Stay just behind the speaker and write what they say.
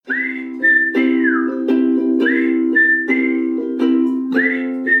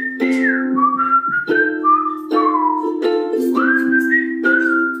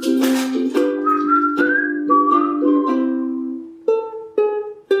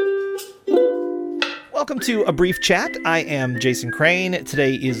Welcome to A Brief Chat. I am Jason Crane.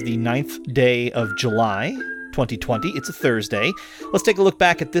 Today is the 9th day of July, 2020. It's a Thursday. Let's take a look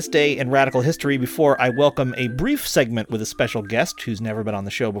back at this day in radical history before I welcome a brief segment with a special guest who's never been on the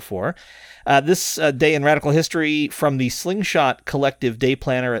show before. This day in radical history from the Slingshot Collective Day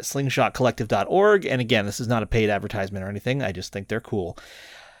Planner at slingshotcollective.org. And again, this is not a paid advertisement or anything. I just think they're cool.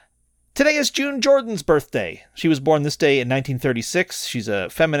 Today is June Jordan's birthday. She was born this day in 1936. She's a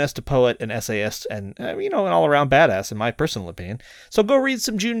feminist, a poet, an essayist, and, an all-around badass, in my personal opinion. So go read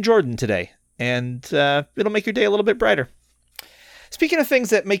some June Jordan today, and it'll make your day a little bit brighter. Speaking of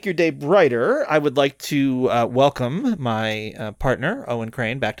things that make your day brighter, I would like to welcome my partner, Owen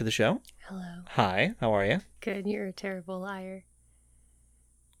Crane, back to the show. Hello. Hi, how are you? Good, you're a terrible liar.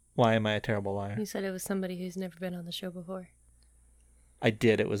 Why am I a terrible liar? You said it was somebody who's never been on the show before. I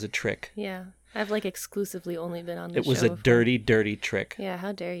did. It was a trick. Yeah. I've exclusively only been on the show. It was a dirty, dirty trick. Yeah,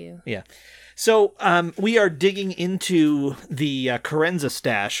 how dare you? Yeah. So we are digging into the Cremes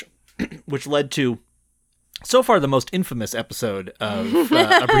stash, which led to, so far, the most infamous episode of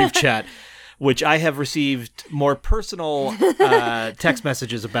A Brief Chat, which I have received more personal text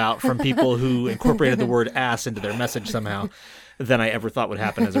messages about from people who incorporated the word ass into their message somehow than I ever thought would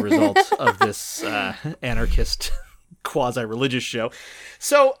happen as a result of this anarchist quasi-religious show.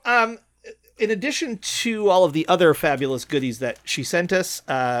 So, in addition to all of the other fabulous goodies that she sent us,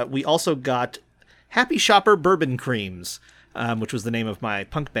 we also got Happy Shopper Bourbon Cremes, which was the name of my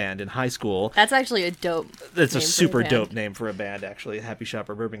punk band in high school. That's actually a dope That's a super dope name for a band, actually, Happy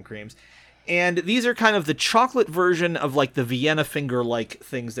Shopper Bourbon Cremes. And these are kind of the chocolate version of the Vienna finger-like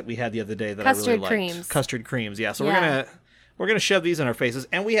things that we had the other day that I really liked. Creams. Custard creams, yeah. So we're gonna shove these in our faces,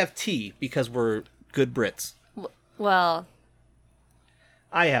 and we have tea because we're good Brits. Well,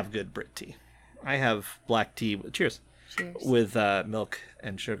 I have good Brit tea. I have black tea. Cheers. Cheers. With milk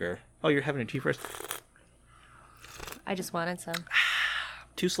and sugar. Oh, you're having a tea first? I just wanted some.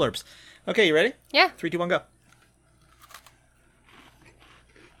 2 slurps. Okay, you ready? Yeah. 3, 2, 1, go.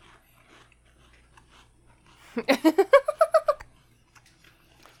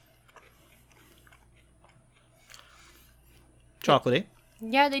 Chocolatey.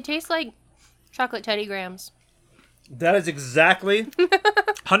 Yeah, they taste like chocolate Teddy Grahams. That is exactly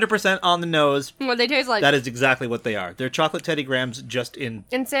 100% on the nose. What they taste like. That is exactly what they are. They're chocolate Teddy Grahams just in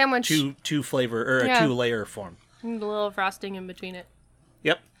sandwich. two flavor or a 2-layer form. And a little frosting in between it.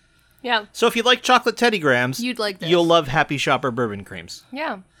 Yep. Yeah. So if you like chocolate Teddy Grahams, you'd like this. You'll love Happy Shopper Bourbon Creams.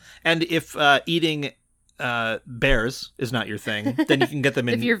 Yeah. And if eating bears is not your thing, then you can get them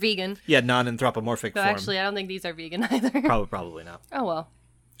in. If you're vegan. Yeah, non-anthropomorphic form. Actually, I don't think these are vegan either. Probably not. Oh, well.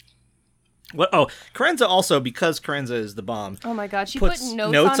 What? Oh, Carenza also, because Carenza is the bomb. Oh my God, she puts put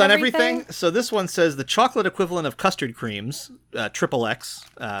notes on everything. So this one says the chocolate equivalent of custard creams, triple X,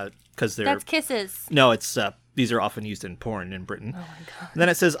 because they're. That's kisses. No, it's these are often used in porn in Britain. Oh my God. And then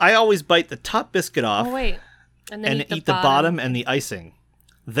it says, I always bite the top biscuit off. Oh wait, and then eat the bottom and the icing.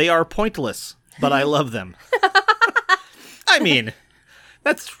 They are pointless, but I love them. I mean,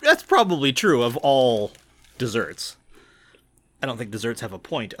 that's probably true of all desserts. I don't think desserts have a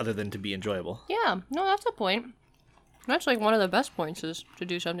point other than to be enjoyable. Yeah, no, that's a point. That's one of the best points is to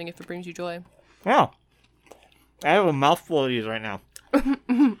do something if it brings you joy. Wow. I have a mouthful of these right now.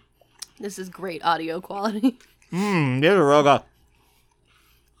 This is great audio quality. These are real good.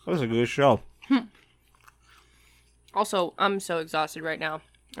 That was a good show. Also, I'm so exhausted right now.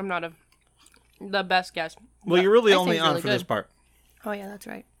 I'm not the best guest. Well, you're really only on for this part. Oh, yeah, that's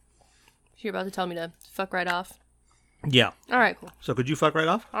right. So you're about to tell me to fuck right off? Yeah. All right, cool. So could you fuck right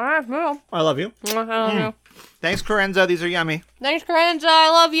off? All right, well. I love you. I love you. Thanks, Carenza. These are yummy. Thanks, Carenza.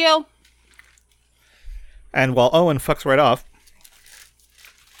 I love you. And while Owen fucks right off.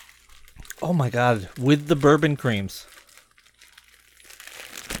 Oh my God. With the bourbon creams.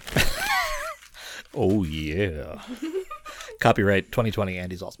 Oh, yeah. Copyright 2020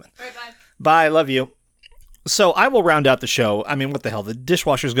 Andy Zaltzman. All right, bye. Bye. Love you. So I will round out the show. I mean, what the hell? The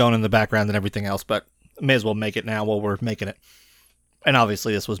dishwasher's going in the background and everything else, but may as well make it now while we're making it. And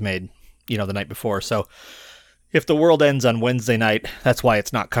obviously this was made, the night before. So if the world ends on Wednesday night, that's why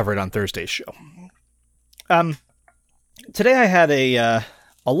it's not covered on Thursday's show. Today I had a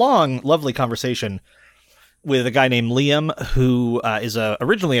long, lovely conversation with a guy named Liam, who is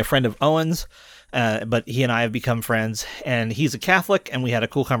originally a friend of Owen's, but he and I have become friends, and he's a Catholic, and we had a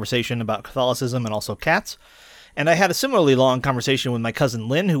cool conversation about Catholicism and also cats. And I had a similarly long conversation with my cousin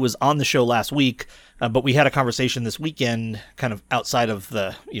Lynn, who was on the show last week, but we had a conversation this weekend, kind of outside of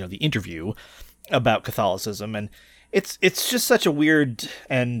the the interview, about Catholicism. And it's just such a weird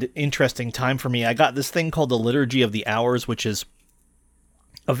and interesting time for me. I got this thing called the Liturgy of the Hours, which is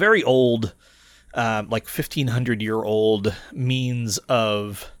a very old like 1500-year-old means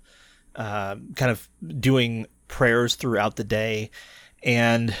of kind of doing prayers throughout the day.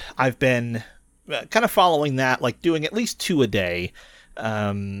 And I've been kind of following that, like doing at least 2 a day.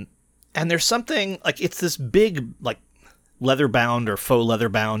 And there's something like, it's this big, like leather bound or faux leather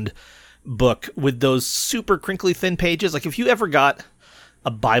bound book with those super crinkly thin pages. Like if you ever got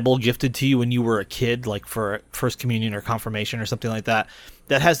a Bible gifted to you when you were a kid, like for First Communion or confirmation or something like that,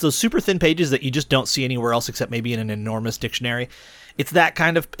 that has those super thin pages that you just don't see anywhere else except maybe in an enormous dictionary. It's that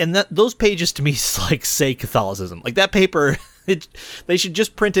kind of, and those pages to me like say Catholicism. Like that paper, they should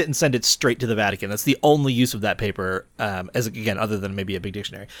just print it and send it straight to the Vatican. That's the only use of that paper, as again, other than maybe a big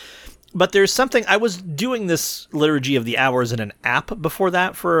dictionary. But there's something, I was doing this Liturgy of the Hours in an app before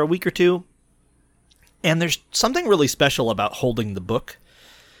that for a week or two, and there's something really special about holding the book.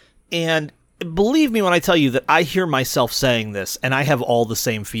 And believe me when I tell you that I hear myself saying this, and I have all the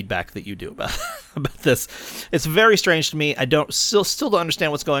same feedback that you do about this. It's very strange to me. I still don't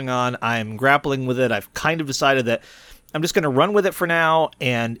understand what's going on. I'm grappling with it. I've kind of decided that I'm just going to run with it for now,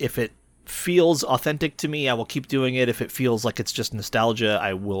 and if it feels authentic to me, I will keep doing it. If it feels like it's just nostalgia,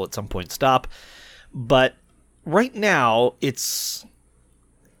 I will at some point stop. But right now, it's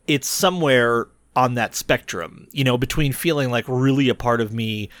somewhere on that spectrum, between feeling like really a part of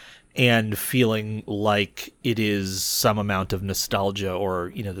me and feeling like it is some amount of nostalgia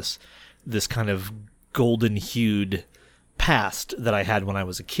or, this kind of golden-hued past that I had when I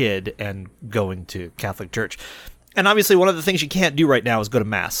was a kid and going to Catholic Church. And obviously one of the things you can't do right now is go to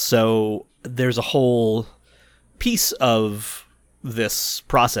Mass. So there's a whole piece of this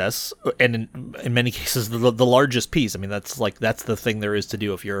process, and in many cases the largest piece. I mean, that's the thing there is to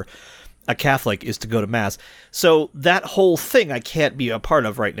do if you're a Catholic, is to go to Mass. So that whole thing I can't be a part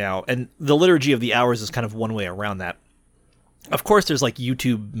of right now, and the Liturgy of the Hours is kind of one way around that. Of course, there's like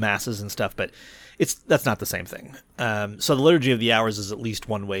YouTube masses and stuff, but that's not the same thing. So the Liturgy of the Hours is at least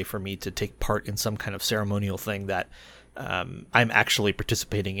one way for me to take part in some kind of ceremonial thing that I'm actually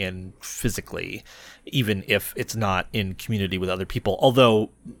participating in physically, even if it's not in community with other people. Although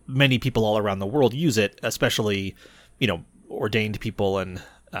many people all around the world use it, especially, ordained people and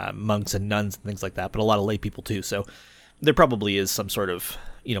monks and nuns and things like that, but a lot of lay people too. So there probably is some sort of,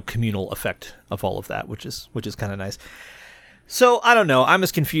 communal effect of all of that, which is kind of nice. So I don't know. I'm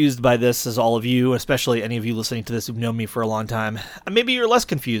as confused by this as all of you, especially any of you listening to this who've known me for a long time. Maybe you're less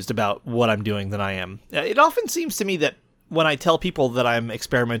confused about what I'm doing than I am. It often seems to me that when I tell people that I'm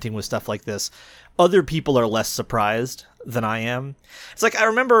experimenting with stuff like this, other people are less surprised than I am. It's like, I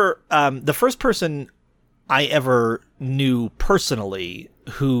remember the first person I ever knew personally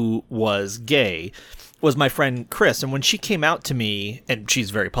who was gay was my friend Chris. And when she came out to me, and she's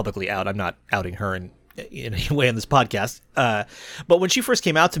very publicly out, I'm not outing her in any way on this podcast, but when she first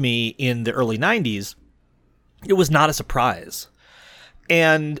came out to me in the early 90s, it was not a surprise.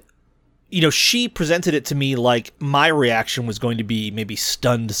 And, she presented it to me like my reaction was going to be maybe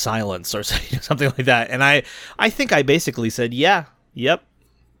stunned silence or something like that. And I think I basically said, yeah, yep,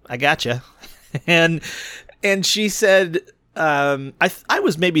 I gotcha. And she said, I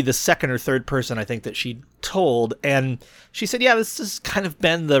was maybe the second or third person I think that she told, and she said, yeah, this has kind of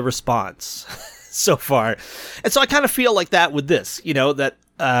been the response so far. And so I kind of feel like that with this, that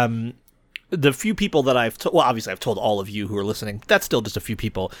the few people that I've told, well, obviously I've told all of you who are listening, that's still just a few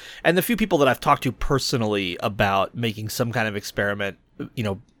people, and the few people that I've talked to personally about making some kind of experiment,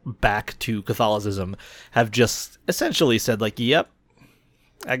 back to Catholicism, have just essentially said like, yep,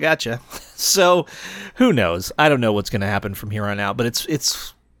 I gotcha. So who knows? I don't know what's going to happen from here on out, but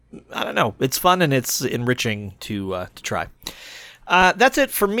it's I don't know. It's fun and it's enriching to try. That's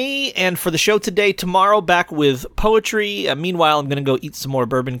it for me and for the show today. Tomorrow, back with poetry. Meanwhile, I'm going to go eat some more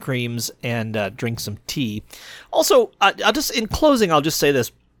bourbon creams and drink some tea. Also, in closing, I'll just say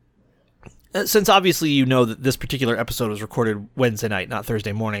this. Since obviously you know that this particular episode was recorded Wednesday night, not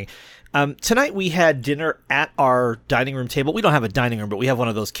Thursday morning, tonight we had dinner at our dining room table. We don't have a dining room, but we have one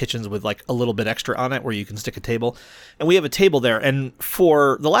of those kitchens with like a little bit extra on it where you can stick a table. And we have a table there. And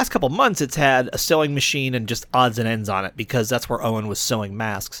for the last couple months, it's had a sewing machine and just odds and ends on it because that's where Owen was sewing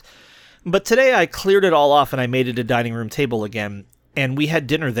masks. But today I cleared it all off and I made it a dining room table again. And we had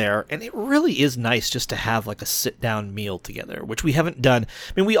dinner there, and it really is nice just to have like a sit-down meal together, which we haven't done.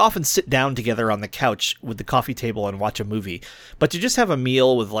 I mean, we often sit down together on the couch with the coffee table and watch a movie, but to just have a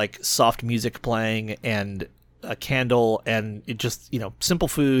meal with like soft music playing and a candle and it just, simple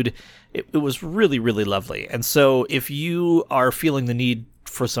food, it was really, really lovely. And so if you are feeling the need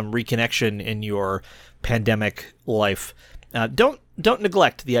for some reconnection in your pandemic life, don't don't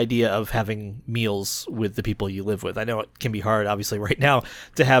neglect the idea of having meals with the people you live with. I know it can be hard, obviously, right now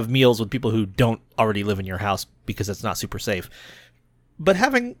to have meals with people who don't already live in your house because it's not super safe. But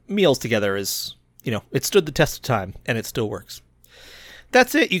having meals together is, it stood the test of time, and it still works.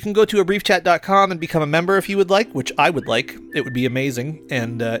 That's it. You can go to abriefchat.com and become a member if you would like, which I would like. It would be amazing,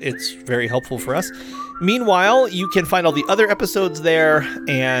 and it's very helpful for us. Meanwhile, you can find all the other episodes there,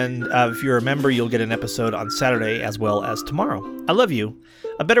 and if you're a member, you'll get an episode on Saturday as well as tomorrow. I love you.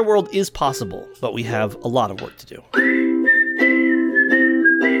 A better world is possible, but we have a lot of work to do.